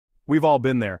We've all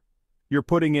been there. You're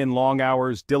putting in long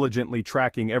hours, diligently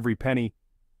tracking every penny,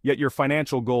 yet your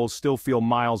financial goals still feel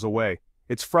miles away.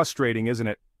 It's frustrating, isn't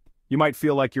it? You might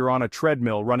feel like you're on a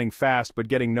treadmill running fast but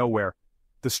getting nowhere.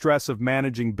 The stress of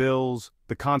managing bills,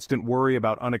 the constant worry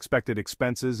about unexpected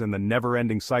expenses, and the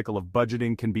never-ending cycle of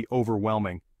budgeting can be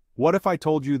overwhelming. What if I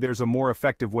told you there's a more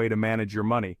effective way to manage your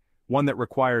money, one that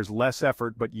requires less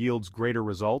effort but yields greater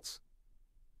results?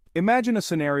 Imagine a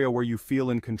scenario where you feel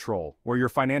in control, where your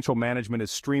financial management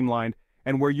is streamlined,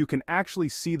 and where you can actually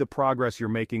see the progress you're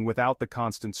making without the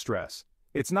constant stress.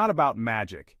 It's not about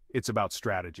magic, it's about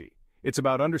strategy. It's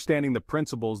about understanding the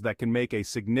principles that can make a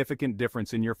significant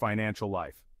difference in your financial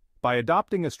life. By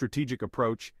adopting a strategic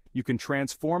approach, you can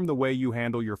transform the way you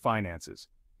handle your finances.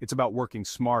 It's about working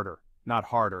smarter, not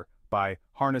harder, by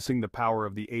harnessing the power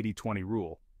of the 80-20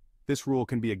 rule. This rule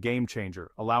can be a game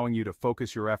changer, allowing you to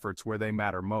focus your efforts where they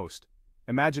matter most.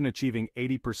 Imagine achieving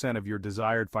 80% of your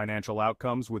desired financial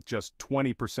outcomes with just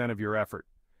 20% of your effort.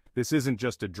 This isn't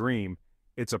just a dream,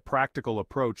 it's a practical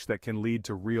approach that can lead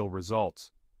to real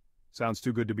results. Sounds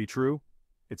too good to be true?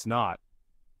 It's not.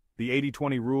 The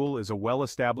 80-20 rule is a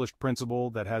well-established principle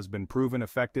that has been proven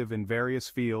effective in various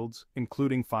fields,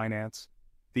 including finance.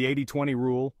 The 80-20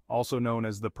 rule, also known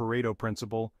as the Pareto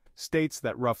Principle, states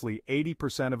that roughly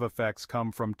 80% of effects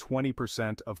come from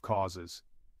 20% of causes.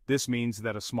 This means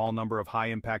that a small number of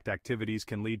high-impact activities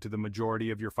can lead to the majority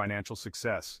of your financial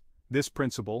success. This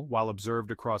principle, while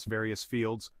observed across various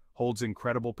fields, holds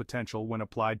incredible potential when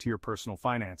applied to your personal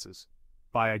finances.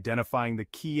 By identifying the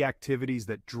key activities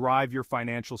that drive your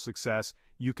financial success,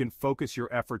 you can focus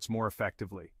your efforts more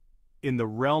effectively. In the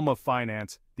realm of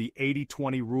finance, the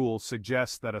 80-20 rule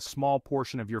suggests that a small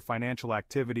portion of your financial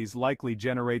activities likely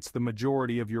generates the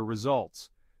majority of your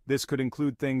results. This could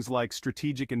include things like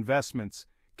strategic investments,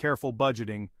 careful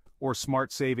budgeting, or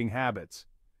smart saving habits.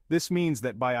 This means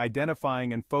that by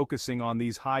identifying and focusing on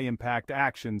these high-impact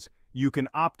actions, you can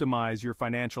optimize your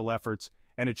financial efforts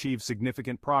and achieve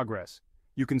significant progress.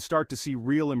 You can start to see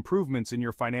real improvements in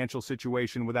your financial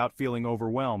situation without feeling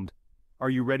overwhelmed. Are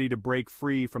you ready to break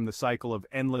free from the cycle of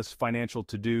endless financial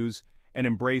to-dos and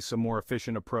embrace a more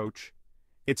efficient approach?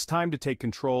 It's time to take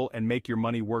control and make your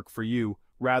money work for you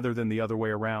rather than the other way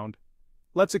around.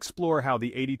 Let's explore how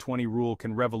the 80-20 rule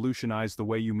can revolutionize the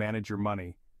way you manage your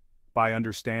money. By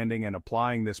understanding and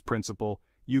applying this principle,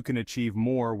 you can achieve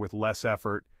more with less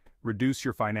effort, reduce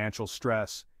your financial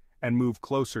stress, and move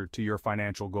closer to your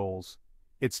financial goals.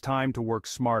 It's time to work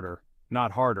smarter,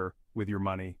 not harder, with your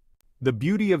money. The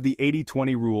beauty of the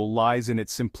 80-20 rule lies in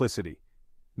its simplicity.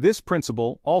 This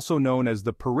principle, also known as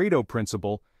the Pareto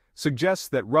Principle, suggests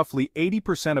that roughly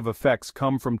 80% of effects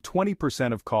come from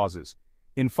 20% of causes.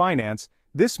 In finance,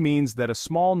 this means that a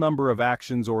small number of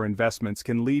actions or investments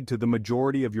can lead to the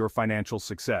majority of your financial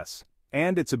success,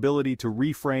 and its ability to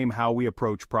reframe how we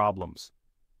approach problems.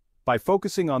 By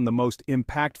focusing on the most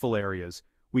impactful areas,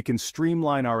 we can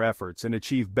streamline our efforts and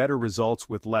achieve better results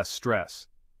with less stress.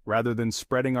 Rather than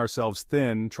spreading ourselves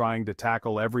thin trying to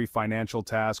tackle every financial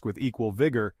task with equal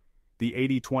vigor, the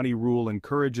 80-20 rule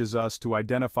encourages us to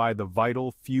identify the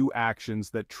vital few actions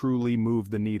that truly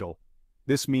move the needle.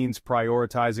 This means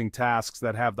prioritizing tasks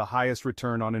that have the highest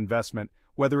return on investment,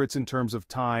 whether it's in terms of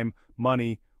time,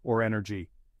 money, or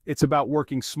energy. It's about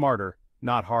working smarter,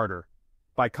 not harder.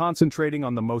 By concentrating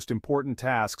on the most important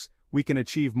tasks, we can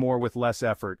achieve more with less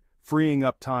effort, freeing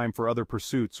up time for other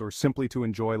pursuits or simply to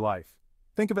enjoy life.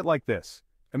 Think of it like this.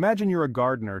 Imagine you're a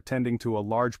gardener tending to a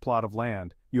large plot of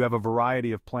land. You have a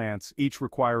variety of plants, each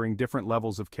requiring different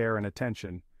levels of care and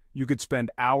attention. You could spend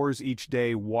hours each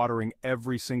day watering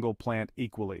every single plant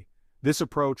equally. This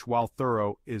approach, while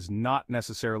thorough, is not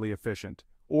necessarily efficient.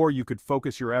 Or you could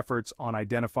focus your efforts on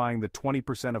identifying the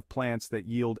 20% of plants that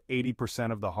yield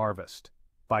 80% of the harvest.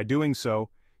 By doing so,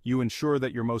 you ensure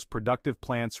that your most productive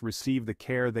plants receive the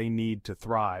care they need to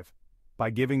thrive. By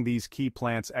giving these key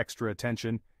plants extra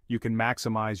attention, you can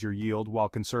maximize your yield while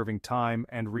conserving time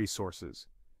and resources.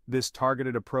 This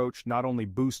targeted approach not only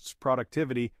boosts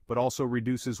productivity but also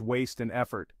reduces waste and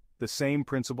effort. The same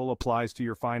principle applies to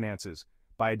your finances.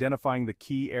 By identifying the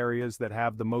key areas that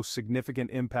have the most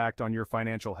significant impact on your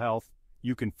financial health,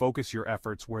 you can focus your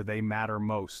efforts where they matter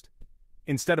most.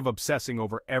 Instead of obsessing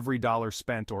over every dollar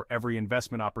spent or every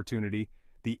investment opportunity,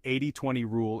 the 80-20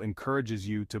 rule encourages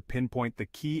you to pinpoint the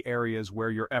key areas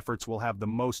where your efforts will have the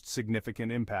most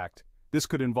significant impact. This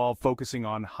could involve focusing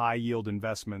on high-yield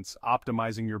investments,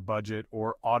 optimizing your budget,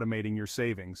 or automating your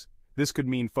savings. This could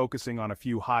mean focusing on a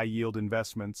few high-yield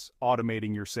investments,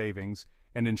 automating your savings,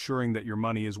 and ensuring that your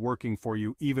money is working for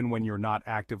you even when you're not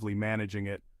actively managing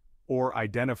it, or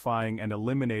identifying and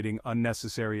eliminating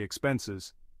unnecessary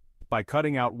expenses. By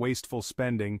cutting out wasteful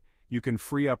spending, you can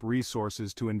free up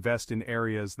resources to invest in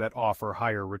areas that offer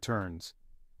higher returns.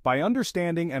 By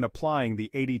understanding and applying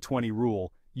the 80-20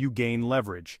 rule, you gain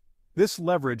leverage. This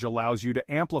leverage allows you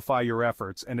to amplify your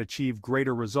efforts and achieve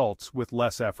greater results with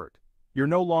less effort. You're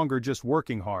no longer just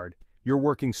working hard, you're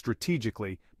working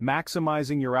strategically,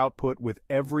 maximizing your output with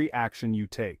every action you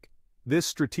take. This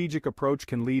strategic approach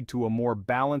can lead to a more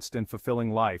balanced and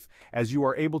fulfilling life, as you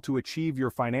are able to achieve your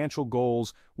financial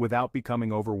goals without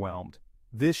becoming overwhelmed.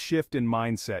 This shift in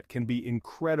mindset can be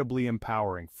incredibly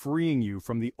empowering, freeing you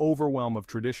from the overwhelm of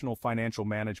traditional financial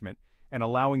management and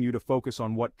allowing you to focus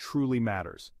on what truly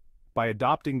matters. By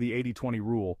adopting the 80-20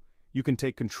 rule, you can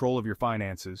take control of your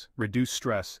finances, reduce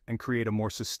stress, and create a more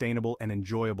sustainable and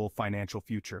enjoyable financial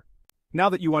future. Now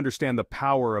that you understand the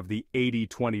power of the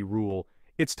 80-20 rule,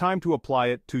 it's time to apply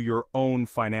it to your own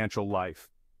financial life.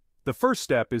 The first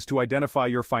step is to identify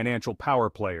your financial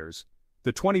power players,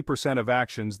 the 20% of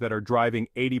actions that are driving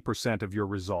 80% of your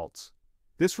results.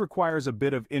 This requires a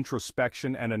bit of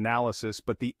introspection and analysis,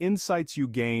 but the insights you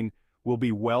gain will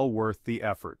be well worth the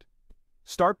effort.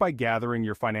 Start by gathering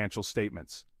your financial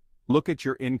statements. Look at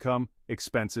your income,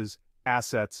 expenses,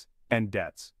 assets, and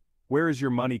debts. Where is your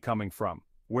money coming from?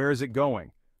 Where is it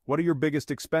going? What are your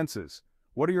biggest expenses?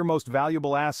 What are your most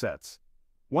valuable assets?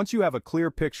 Once you have a clear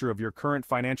picture of your current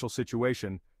financial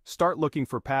situation, start looking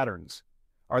for patterns.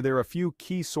 Are there a few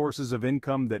key sources of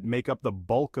income that make up the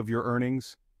bulk of your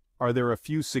earnings? Are there a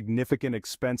few significant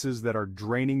expenses that are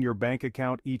draining your bank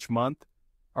account each month?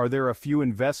 Are there a few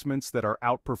investments that are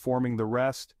outperforming the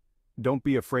rest? Don't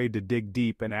be afraid to dig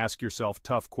deep and ask yourself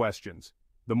tough questions.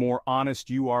 The more honest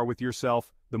you are with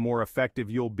yourself, the more effective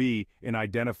you'll be in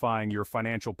identifying your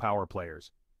financial power players.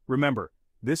 Remember,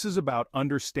 this is about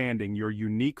understanding your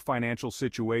unique financial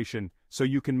situation so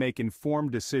you can make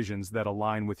informed decisions that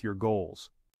align with your goals.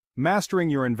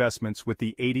 Mastering your investments with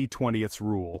the 80-20th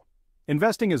rule.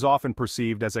 Investing is often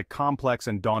perceived as a complex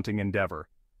and daunting endeavor,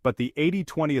 but the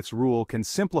 80-20th rule can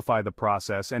simplify the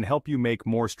process and help you make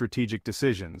more strategic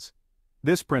decisions.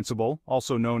 This principle,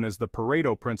 also known as the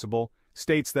Pareto Principle,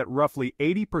 states that roughly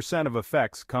 80% of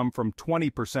effects come from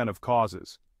 20% of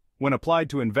causes. When applied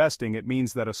to investing, it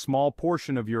means that a small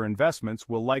portion of your investments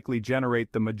will likely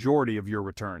generate the majority of your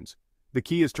returns. The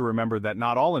key is to remember that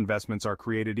not all investments are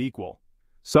created equal.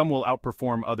 Some will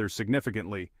outperform others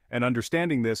significantly, and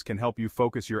understanding this can help you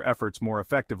focus your efforts more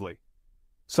effectively.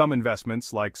 Some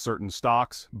investments, like certain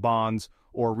stocks, bonds,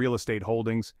 or real estate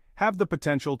holdings, have the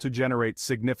potential to generate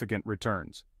significant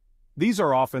returns. These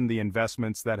are often the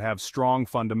investments that have strong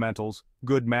fundamentals,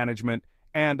 good management,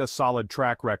 and a solid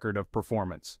track record of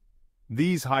performance.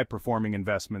 These high-performing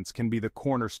investments can be the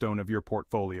cornerstone of your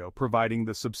portfolio, providing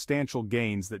the substantial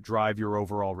gains that drive your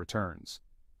overall returns.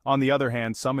 On the other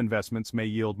hand, some investments may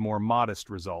yield more modest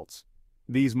results.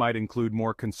 These might include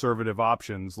more conservative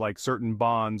options like certain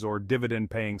bonds or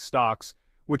dividend-paying stocks,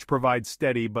 which provide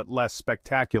steady but less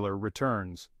spectacular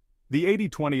returns. The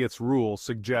 80-20th rule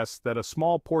suggests that a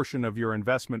small portion of your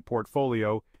investment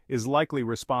portfolio is likely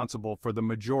responsible for the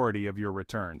majority of your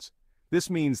returns. This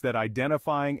means that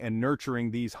identifying and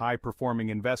nurturing these high-performing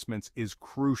investments is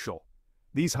crucial.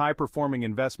 These high-performing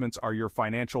investments are your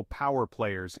financial power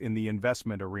players in the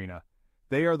investment arena.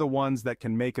 They are the ones that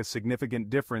can make a significant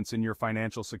difference in your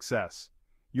financial success.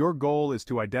 Your goal is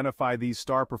to identify these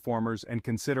star performers and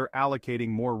consider allocating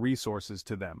more resources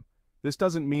to them. This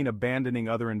doesn't mean abandoning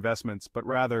other investments, but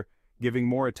rather giving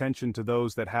more attention to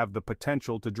those that have the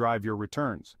potential to drive your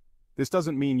returns. This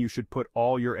doesn't mean you should put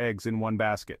all your eggs in one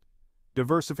basket.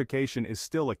 Diversification is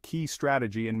still a key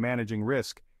strategy in managing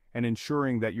risk and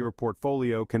ensuring that your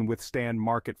portfolio can withstand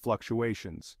market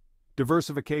fluctuations.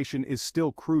 Diversification is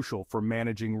still crucial for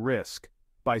managing risk.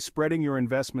 By spreading your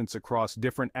investments across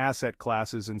different asset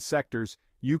classes and sectors,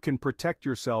 you can protect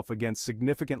yourself against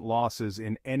significant losses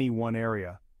in any one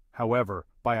area. However,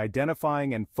 by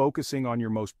identifying and focusing on your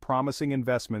most promising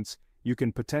investments, you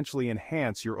can potentially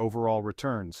enhance your overall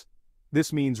returns.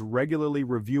 This means regularly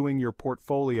reviewing your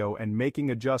portfolio and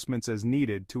making adjustments as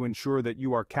needed to ensure that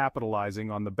you are capitalizing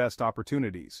on the best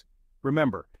opportunities.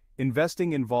 Remember,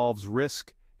 investing involves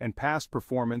risk, and past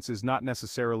performance is not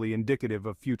necessarily indicative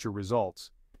of future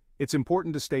results. It's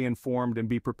important to stay informed and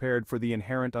be prepared for the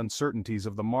inherent uncertainties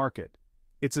of the market.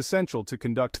 It's essential to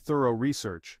conduct thorough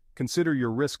research, consider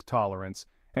your risk tolerance,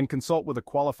 and consult with a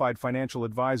qualified financial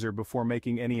advisor before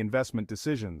making any investment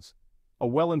decisions. A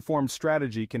well-informed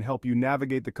strategy can help you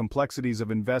navigate the complexities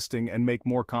of investing and make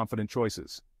more confident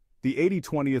choices. The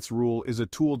 80-20th rule is a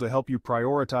tool to help you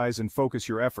prioritize and focus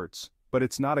your efforts, but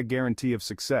it's not a guarantee of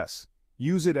success.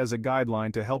 Use it as a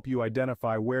guideline to help you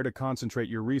identify where to concentrate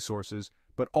your resources,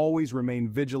 but always remain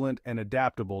vigilant and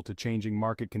adaptable to changing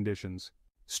market conditions.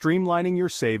 Streamlining your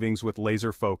savings with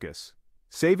laser focus.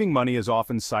 Saving money is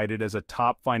often cited as a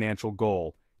top financial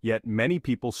goal, yet many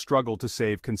people struggle to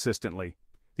save consistently.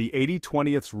 The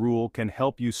 80-20th rule can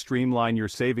help you streamline your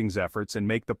savings efforts and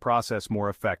make the process more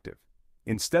effective.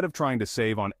 Instead of trying to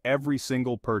save on every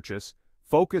single purchase,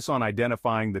 focus on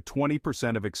identifying the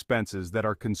 20% of expenses that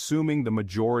are consuming the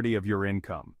majority of your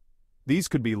income. These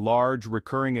could be large,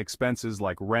 recurring expenses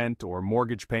like rent or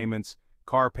mortgage payments,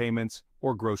 car payments,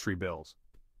 or grocery bills.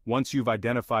 Once you've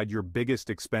identified your biggest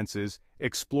expenses,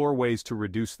 explore ways to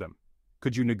reduce them.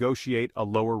 Could you negotiate a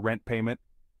lower rent payment?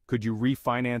 Could you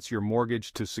refinance your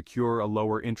mortgage to secure a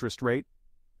lower interest rate?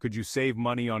 Could you save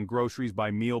money on groceries by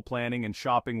meal planning and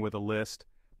shopping with a list?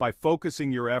 By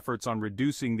focusing your efforts on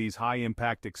reducing these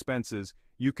high-impact expenses,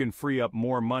 you can free up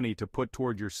more money to put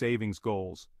toward your savings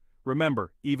goals.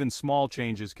 Remember, even small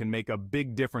changes can make a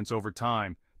big difference over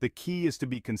time. The key is to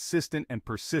be consistent and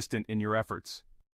persistent in your efforts.